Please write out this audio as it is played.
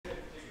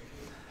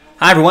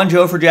Hi everyone,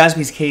 Joe for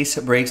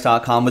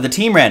JaspysCaseBreaks.com with a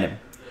team random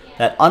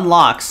that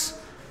unlocks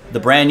the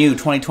brand new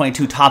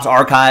 2022 Topps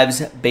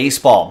Archives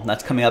Baseball.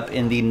 That's coming up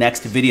in the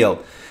next video.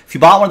 If you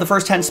bought one of the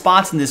first 10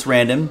 spots in this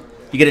random,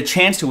 you get a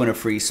chance to win a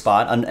free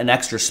spot, an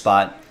extra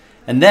spot.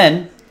 And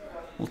then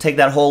we'll take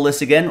that whole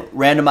list again,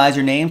 randomize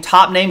your name.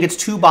 Top name gets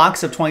 2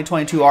 boxes of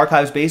 2022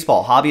 Archives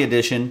Baseball, Hobby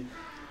Edition.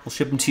 We'll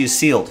ship them to you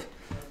sealed.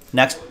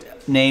 Next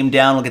name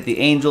down, we'll get the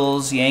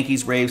Angels,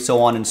 Yankees, Braves, so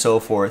on and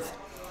so forth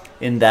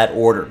in that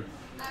order.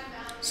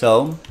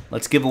 So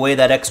let's give away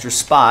that extra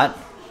spot.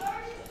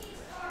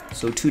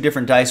 So 2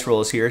 different dice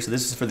rolls here. So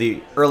this is for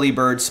the early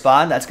bird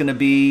spot. That's going to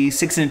be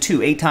 6 and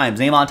 2, 8 times.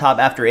 Name on top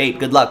after 8.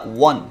 Good luck.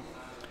 1,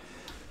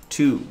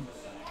 2,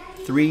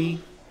 3,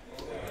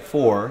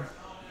 4,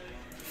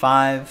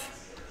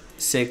 5,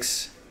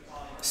 6,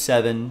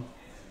 7,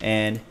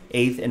 and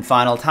 8th and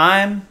final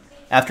time.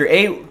 After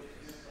 8,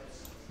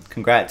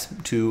 congrats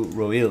to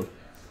Roel.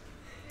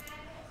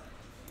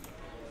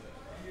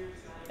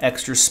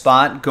 Extra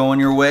spot going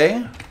your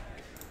way.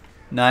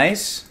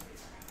 Nice.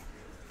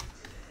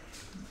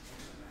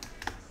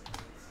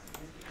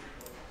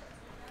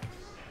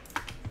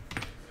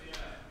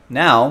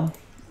 Now,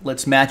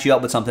 let's match you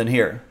up with something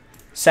here.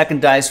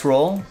 Second dice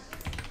roll.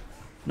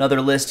 Another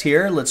list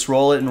here. Let's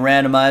roll it and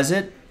randomize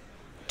it.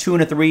 2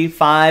 and a 3,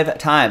 5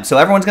 times. So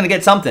everyone's going to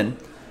get something.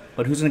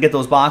 But who's going to get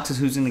those boxes?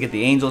 Who's going to get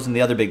the Angels and the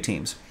other big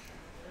teams?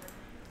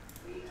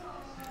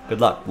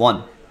 Good luck.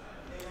 1,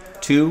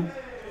 2,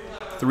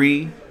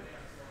 3,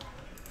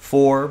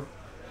 4,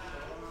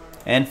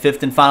 and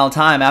 5th and final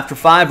time. After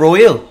 5,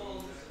 Roel.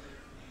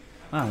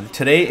 Wow,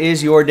 today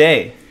is your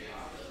day.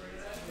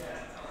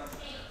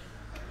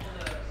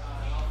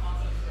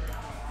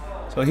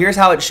 So here's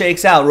how it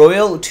shakes out.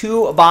 Roel,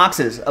 2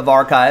 boxes of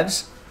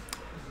Archives.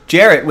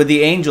 Jarrett with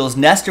the Angels,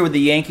 Nestor with the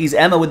Yankees,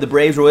 Emma with the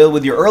Braves, Roel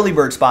with your early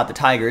bird spot, the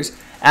Tigers,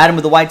 Adam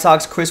with the White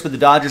Sox, Chris with the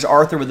Dodgers,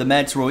 Arthur with the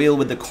Mets, Roel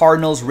with the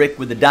Cardinals, Rick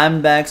with the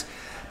Diamondbacks,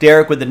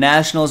 Derek with the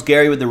Nationals,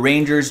 Gary with the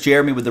Rangers,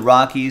 Jeremy with the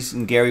Rockies,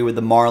 and Gary with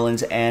the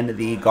Marlins and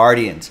the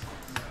Guardians.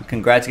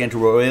 Congrats again to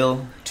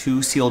Roel.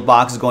 2 sealed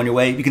boxes going your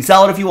way. You can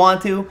sell it if you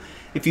want to.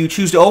 If you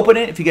choose to open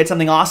it, if you get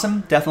something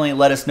awesome, definitely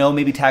let us know.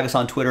 Maybe tag us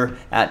on Twitter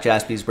at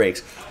JaspysBreaks.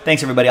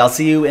 Thanks, everybody. I'll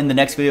see you in the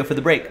next video for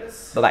the break.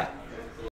 Bye-bye.